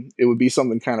 It would be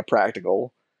something kind of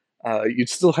practical. You'd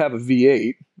still have a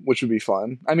V8, which would be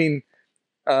fun. I mean,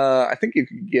 I think you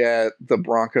could get the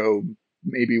Bronco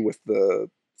maybe with the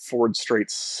Ford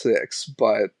Straight 6,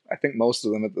 but I think most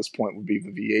of them at this point would be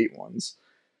the V8 ones.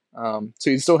 So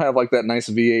you'd still have like that nice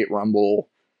V8 rumble.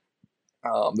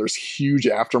 There's huge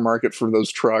aftermarket for those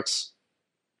trucks.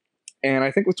 And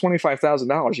I think with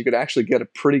 $25,000, you could actually get a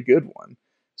pretty good one.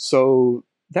 So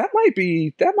that might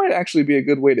actually be a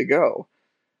good way to go.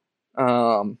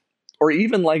 Or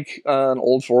even like an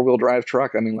old 4-wheel drive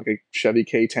truck. I mean, like a Chevy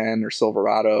K10 or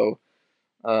Silverado,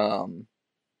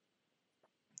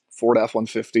 Ford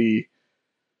F-150,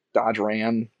 Dodge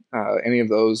Ram, any of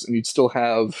those, and you'd still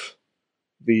have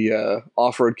the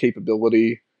off-road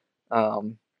capability.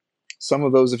 Some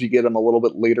of those, if you get them a little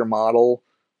bit later model,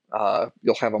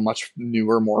 you'll have a much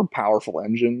newer, more powerful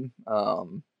engine.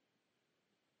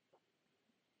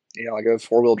 Like a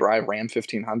 4-wheel drive Ram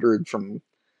 1500 from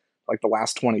like the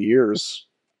last 20 years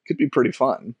could be pretty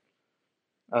fun.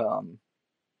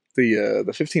 The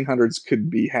 1500s could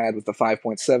be had with the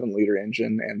 5.7 liter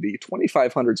engine, and the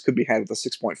 2500s could be had with the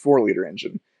 6.4 liter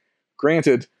engine.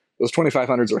 Granted, those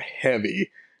 2500s are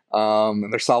heavy,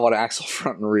 and they're solid axle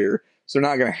front and rear, so they're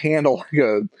not going to handle like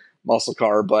a muscle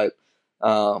car, but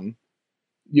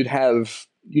you'd have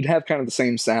kind of the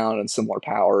same sound and similar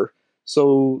power.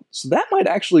 So that might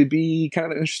actually be kind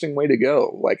of an interesting way to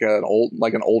go, like an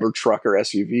older truck or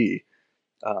SUV.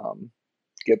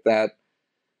 Get that.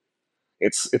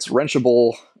 It's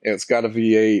wrenchable. It's got a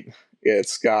V8.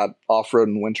 It's got off-road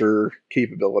and winter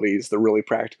capabilities. They're really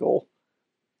practical.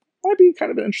 Might be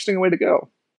kind of an interesting way to go.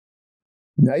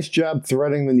 Nice job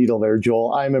threading the needle there,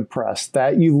 Joel. I'm impressed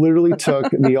that you literally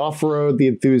took the off-road, the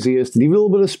enthusiast, and even a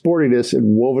little bit of sportiness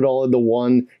and wove it all into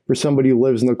one for somebody who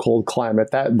lives in a cold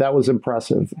climate. That was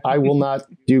impressive. I will not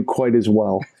do quite as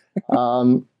well.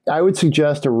 I would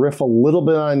suggest to riff a little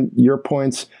bit on your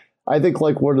points. I think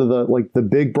like one of the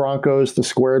big Broncos, the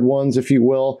squared ones, if you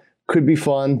will, could be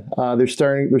fun. They're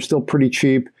still pretty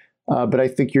cheap, but I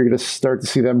think you're going to start to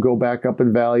see them go back up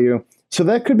in value. So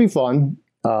that could be fun.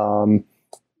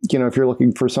 If you're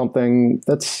looking for something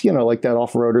that's, like that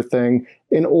off-roader thing,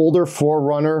 an older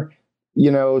 4Runner,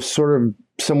 sort of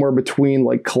somewhere between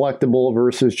like collectible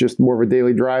versus just more of a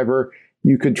daily driver.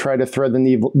 you could try to thread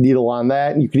the needle on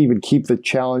that. And you could even keep the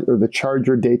Challenge or the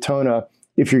Charger Daytona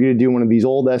if you're going to do one of these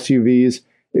old SUVs.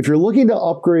 If you're looking to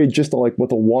upgrade just to like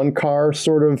with a one car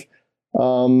sort of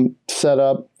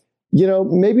setup, you know,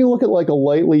 maybe look at like a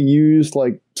lightly used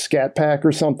like Scat Pack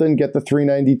or something, get the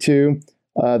 392.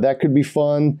 That could be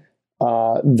fun.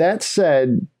 That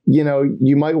said, you know,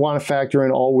 you might want to factor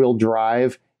in all-wheel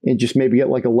drive and just maybe get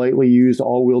like a lightly used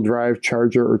all-wheel drive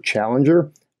Charger or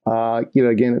Challenger. You know,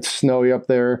 again, it's snowy up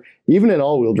there. Even an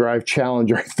all-wheel drive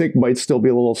Challenger, I think, might still be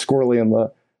a little squirrely in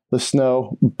the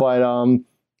snow. But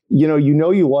you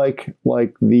like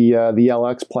the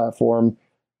LX platform.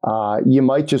 You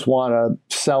might just want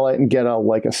to sell it and get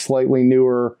a slightly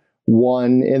newer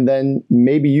one, and then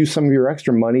maybe use some of your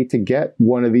extra money to get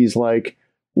one of these like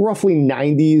roughly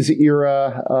 90s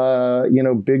era,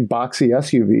 big boxy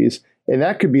SUVs. And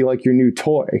that could be like your new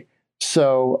toy.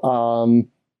 So,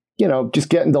 just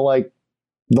get into like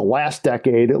the last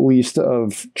decade, at least,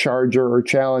 of Charger or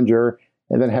Challenger,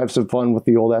 and then have some fun with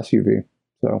the old SUV.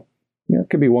 So, it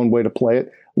could be one way to play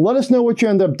it. Let us know what you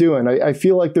end up doing. I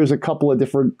feel like there's a couple of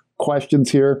different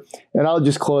questions here, and I'll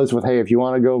just close with, hey, if you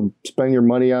want to go spend your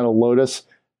money on a Lotus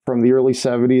from the early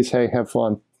 70s, hey, have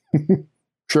fun.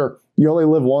 Sure. You only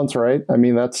live once, right? I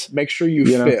mean, make sure you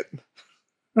fit.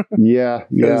 Yeah,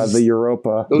 the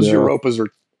Europa. Those Europas are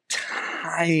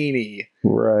tiny.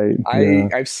 Right.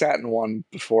 I've sat in one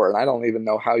before, and I don't even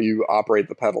know how you operate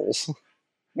the pedals.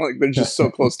 Like, they're just so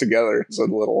close together, so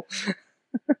little.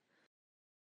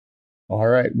 All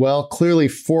right. Well, clearly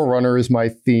 4Runner is my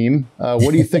theme.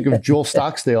 What do you think of Joel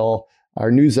Stocksdale,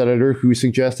 our news editor, who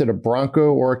suggested a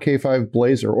Bronco or a K5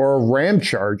 Blazer or a Ram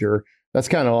Charger? That's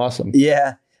kind of awesome.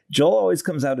 Yeah. Joel always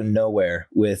comes out of nowhere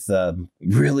with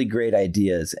really great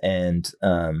ideas. And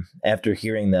after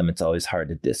hearing them, it's always hard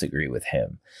to disagree with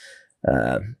him.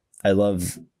 I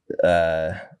love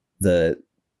the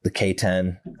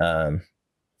K10.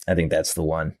 I think that's the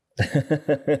one.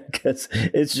 Because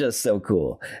it's just so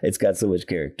cool. It's got so much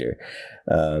character.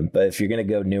 But if you're going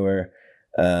to go newer,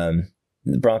 the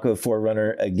Bronco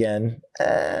 4Runner again,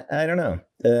 I don't know.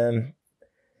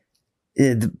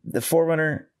 The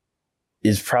 4Runner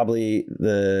is probably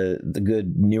the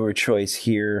good newer choice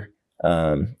here.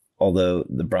 Although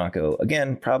the Bronco,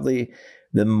 again, probably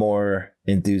the more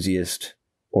enthusiast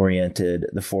oriented.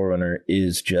 The 4Runner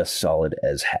is just solid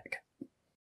as heck.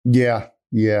 Yeah,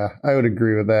 I would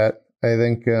agree with that. I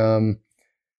think,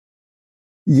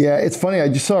 it's funny. I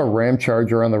just saw a Ram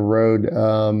Charger on the road,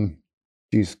 a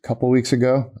couple of weeks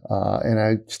ago. And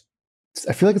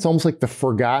I feel like it's almost like the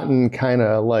forgotten kind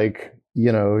of like,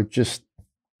 just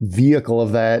vehicle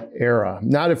of that era.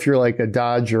 Not if you're like a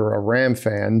Dodge or a Ram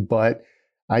fan, but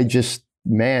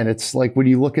it's like when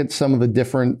you look at some of the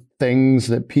different things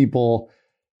that people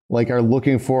like are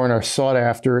looking for and are sought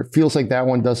after, it feels like that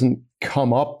one doesn't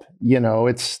come up.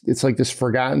 It's like this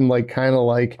forgotten, kind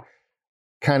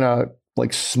of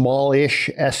small-ish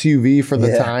SUV for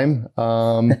the time.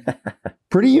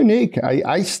 Pretty unique.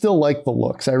 I still like the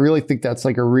looks. I really think that's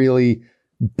like a really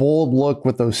bold look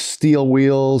with those steel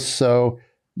wheels. So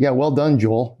yeah, well done,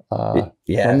 Joel. From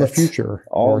the future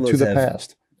or to the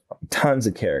past. Tons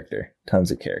of character.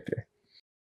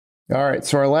 All right.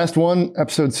 So our last one,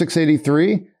 episode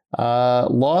 683.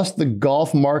 Lost the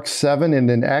Golf Mark 7 in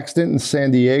an accident in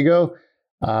San Diego.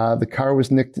 The car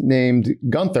was nicknamed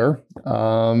Gunther.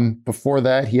 Before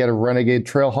that, he had a Renegade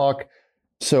Trailhawk.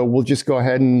 So we'll just go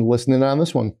ahead and listen in on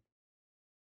this one.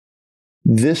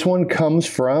 This one comes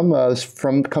from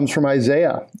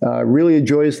Isaiah. Really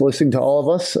enjoys listening to all of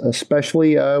us,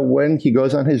 especially when he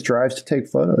goes on his drives to take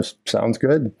photos. Sounds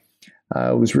good.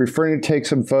 Was referring to take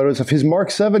some photos of his Mark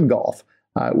 7 Golf.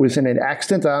 It was in an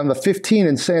accident on the 15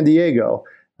 in San Diego.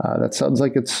 That sounds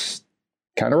like it's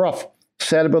kind of rough.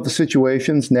 Sad about the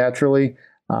situations, naturally.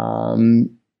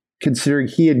 Considering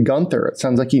he had Gunther, it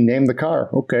sounds like he named the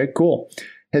car. Okay, cool.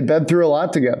 Had been through a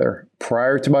lot together.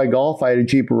 Prior to my Golf, I had a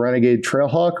Jeep Renegade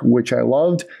Trailhawk, which I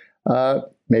loved.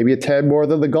 Maybe a tad more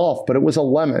than the Golf, but it was a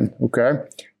lemon, okay?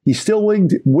 He's still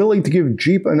willing to give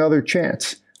Jeep another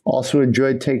chance. Also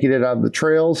enjoyed taking it on the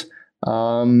trails,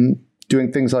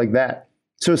 doing things like that.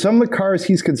 So some of the cars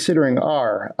he's considering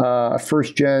are a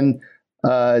first-gen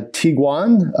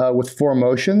Tiguan with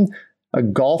 4Motion, a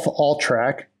Golf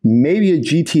All-Track, maybe a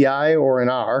GTI or an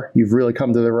R. You've really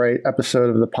come to the right episode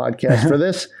of the podcast for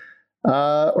this.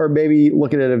 Or maybe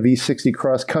looking at a V60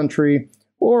 Cross Country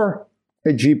or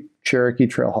a Jeep Cherokee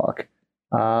Trailhawk.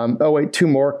 Two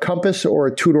more, Compass or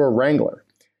a two-door Wrangler.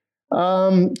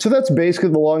 So that's basically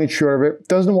the long and short of it.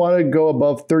 Doesn't want to go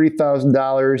above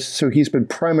 $30,000, so he's been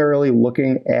primarily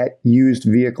looking at used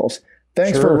vehicles.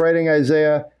 Thanks for writing,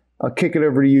 Isaiah. I'll kick it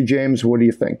over to you, James. What do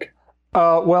you think?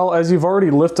 Well, as you've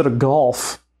already lifted a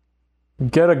Golf,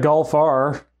 get a Golf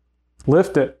R,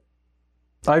 lift it.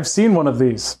 I've seen one of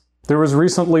these. There was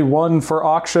recently one for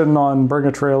auction on Bring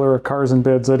a Trailer or Cars and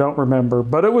Bids. I don't remember,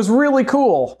 but it was really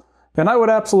cool. And I would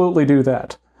absolutely do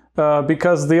that.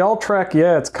 Because the All-Track,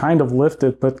 yeah, it's kind of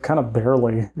lifted, but kind of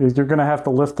barely. You're going to have to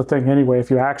lift the thing anyway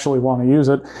if you actually want to use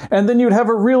it. And then you'd have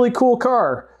a really cool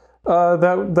car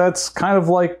that's kind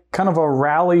of a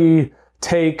rally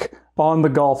take on the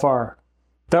Golf R.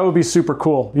 That would be super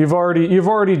cool. You've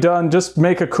already done, just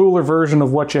make a cooler version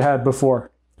of what you had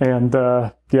before. And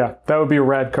yeah, that would be a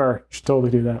rad car. You should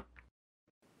totally do that.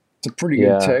 It's a pretty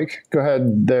good take. Go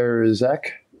ahead there,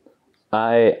 Zach.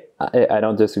 I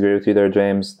don't disagree with you there,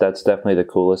 James. That's definitely the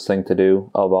coolest thing to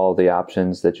do of all the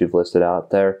options that you've listed out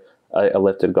there. A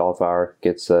lifted Golf R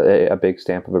gets a big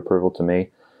stamp of approval to me.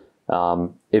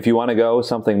 If you want to go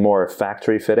something more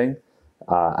factory fitting,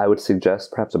 I would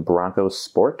suggest perhaps a Bronco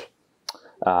Sport.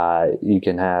 You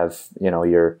can have,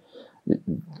 your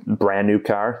brand new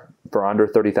car for under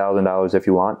 $30,000 if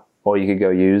you want, or you could go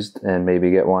used and maybe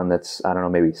get one that's, I don't know,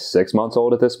 maybe 6 months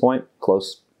old at this point,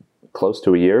 close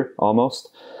to a year almost,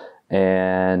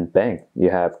 and bang, you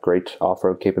have great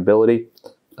off-road capability,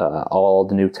 all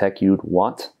the new tech you'd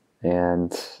want,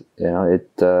 and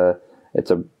it's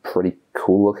a pretty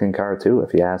cool looking car too,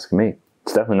 if you ask me.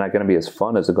 It's definitely not going to be as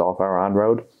fun as a Golf R on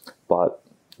road, but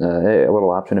a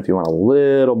little option if you want a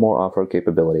little more off-road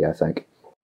capability, I think.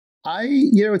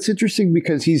 It's interesting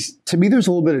because to me, there's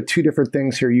a little bit of two different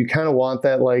things here. You kind of want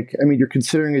that, you're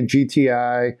considering a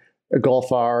GTI, a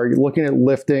Golf R, you're looking at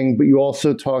lifting, but you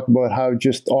also talk about how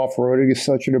just off-roading is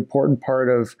such an important part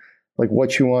of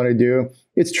what you want to do.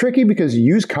 It's tricky because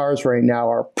used cars right now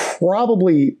are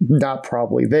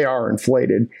they are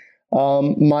inflated.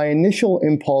 My initial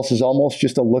impulse is almost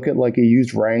just to look at a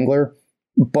used Wrangler,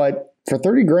 but for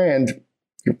 30 grand,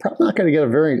 you're probably not going to get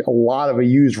a lot of a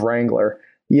used Wrangler,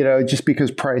 just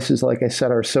because prices, like I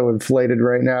said, are so inflated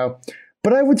right now.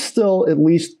 But I would still at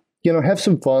least, have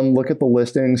some fun, look at the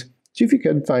listings, see if you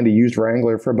could find a used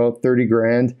Wrangler for about 30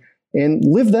 grand and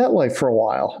live that life for a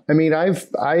while. I mean, I've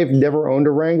never owned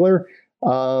a Wrangler.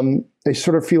 I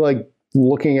sort of feel like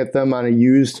looking at them on a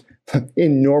used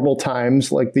in normal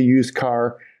times, like the used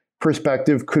car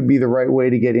perspective, could be the right way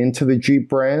to get into the Jeep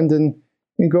brand and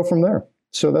go from there.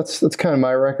 So that's kind of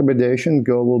my recommendation.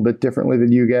 Go a little bit differently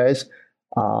than you guys.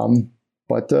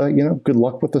 But good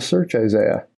luck with the search,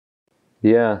 Isaiah.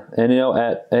 Yeah, and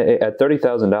at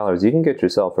 $30,000, you can get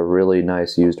yourself a really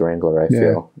nice used Wrangler. I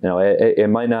feel it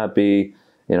might not be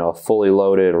a fully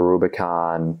loaded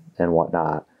Rubicon and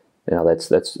whatnot.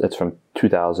 That's from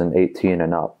 2018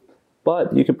 and up.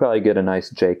 But you could probably get a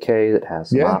nice JK that has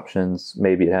some options.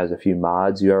 Maybe it has a few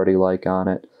mods you already like on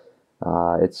it.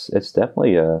 It's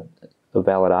definitely a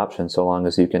valid option so long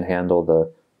as you can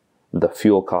handle the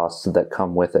fuel costs that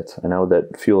come with it. I know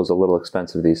that fuel is a little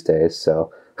expensive these days,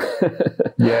 so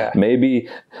yeah, maybe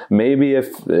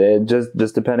if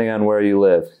just depending on where you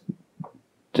live,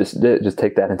 just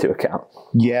take that into account.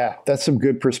 Yeah, that's some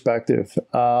good perspective.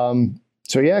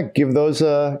 So yeah, give those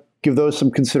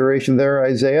some consideration there,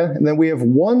 Isaiah. And then we have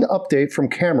one update from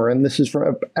Cameron. This is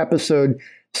from episode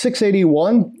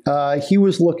 681.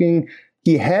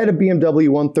 He had a BMW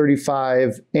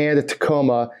 135 and a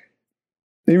Tacoma.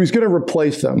 And he was going to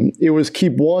replace them. It was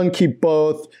keep one, keep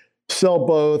both, sell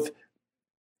both.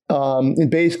 And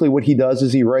basically what he does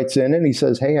is he writes in and he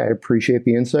says, hey, I appreciate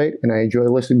the insight and I enjoy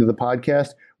listening to the podcast.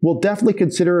 We'll definitely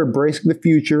consider embracing the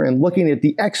future and looking at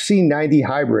the XC90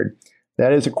 hybrid.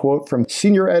 That is a quote from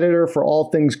senior editor for All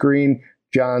Things Green,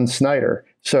 John Snyder.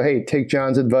 So, hey, take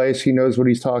John's advice. He knows what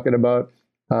he's talking about.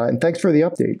 And thanks for the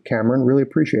update, Cameron. Really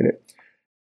appreciate it.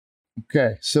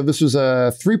 Okay, so this was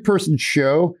a 3-person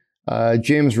show.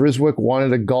 James Riswick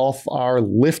wanted a Golf R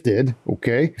lifted.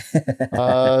 Okay.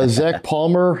 Zach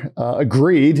Palmer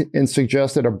agreed and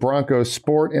suggested a Bronco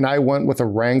Sport, and I went with a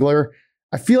Wrangler.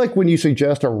 I feel like when you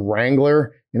suggest a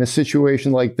Wrangler in a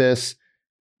situation like this,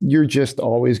 you're just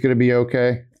always going to be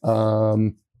okay. I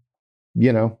don't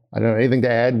know, anything to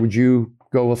add? Would you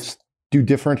do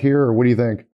different here, or what do you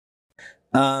think?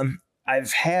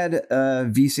 I've had a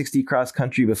V60 cross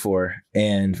country before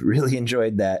and really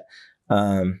enjoyed that.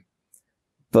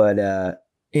 But I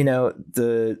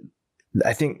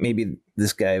think maybe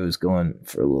this guy was going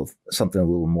for something a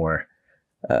little more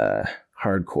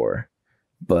hardcore.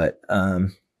 But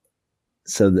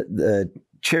so the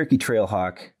Cherokee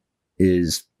Trailhawk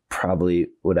is probably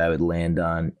what I would land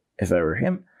on if I were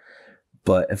him.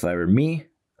 But if I were me,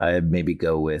 I'd maybe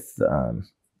go with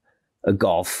a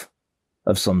Golf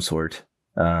of some sort,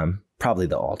 probably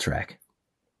the All-Track.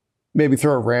 Maybe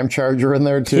throw a Ram Charger in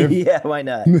there too. Yeah, why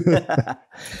not?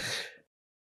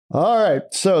 All right.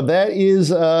 So that is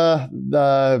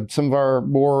some of our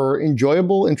more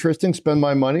enjoyable, interesting spend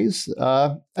my monies.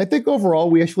 I think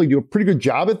overall we actually do a pretty good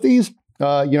job at these.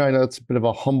 I know it's a bit of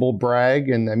a humble brag,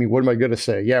 and I mean, what am I going to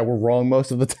say? Yeah, we're wrong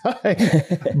most of the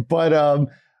time. But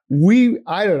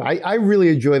I really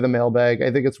enjoy the mailbag.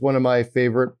 I think it's one of my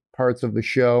favorite parts of the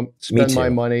show. Spend my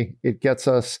money. It gets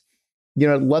us,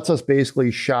 it lets us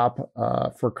basically shop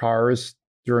for cars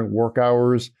during work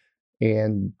hours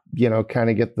and, kind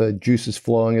of get the juices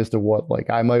flowing as to what like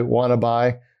I might want to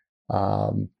buy. I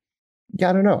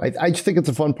don't know. I just think it's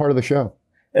a fun part of the show.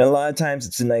 And a lot of times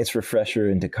it's a nice refresher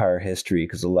into car history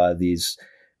because a lot of these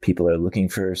people are looking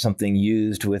for something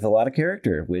used with a lot of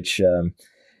character, which,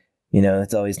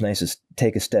 it's always nice to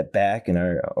take a step back in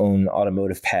our own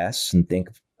automotive past and think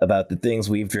about the things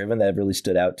we've driven that have really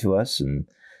stood out to us. And,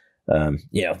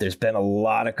 there's been a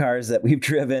lot of cars that we've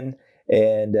driven,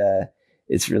 and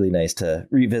it's really nice to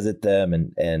revisit them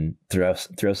and throw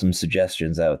some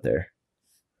suggestions out there.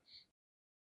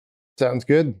 Sounds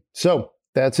good. So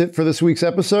that's it for this week's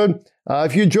episode.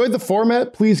 If you enjoyed the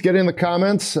format, please get in the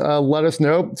comments. Let us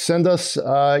know. Send us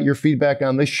your feedback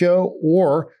on this show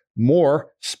or more.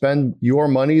 Spend your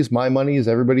monies, my money is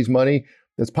everybody's money.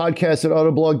 That's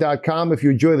podcast@autoblog.com. If you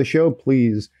enjoy the show,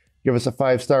 please give us a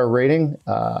 5-star rating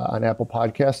on Apple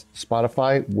Podcasts,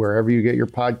 Spotify, wherever you get your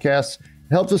podcasts.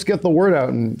 It helps us get the word out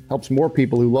and helps more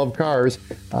people who love cars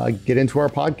get into our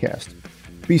podcast.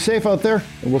 Be safe out there,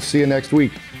 and we'll see you next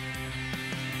week.